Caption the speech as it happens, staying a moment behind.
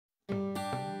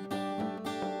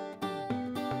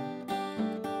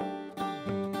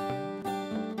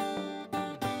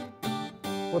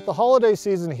With the holiday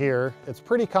season here, it's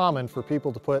pretty common for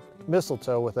people to put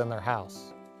mistletoe within their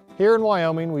house. Here in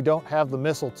Wyoming, we don't have the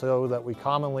mistletoe that we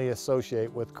commonly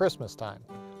associate with Christmas time.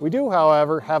 We do,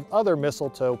 however, have other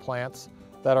mistletoe plants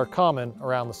that are common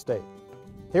around the state.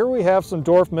 Here we have some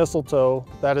dwarf mistletoe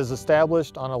that is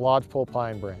established on a lodgepole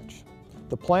pine branch.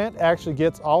 The plant actually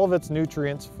gets all of its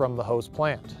nutrients from the host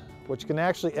plant, which can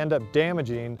actually end up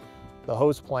damaging the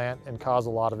host plant and cause a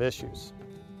lot of issues.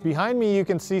 Behind me you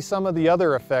can see some of the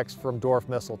other effects from dwarf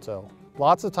mistletoe.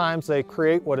 Lots of times they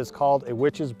create what is called a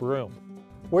witch's broom.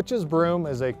 Witch's broom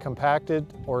is a compacted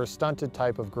or a stunted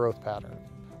type of growth pattern.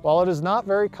 While it is not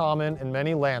very common in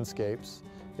many landscapes,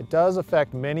 it does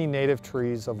affect many native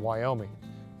trees of Wyoming.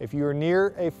 If you are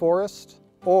near a forest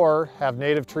or have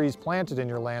native trees planted in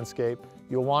your landscape,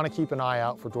 you'll want to keep an eye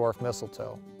out for dwarf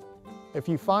mistletoe. If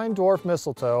you find dwarf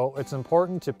mistletoe, it's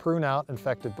important to prune out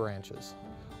infected branches.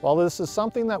 While this is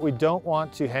something that we don't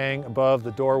want to hang above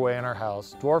the doorway in our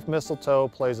house, dwarf mistletoe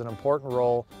plays an important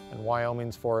role in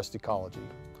Wyoming's forest ecology.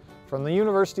 From the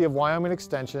University of Wyoming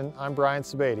Extension, I'm Brian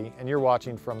Sabady, and you're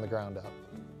watching From the Ground Up.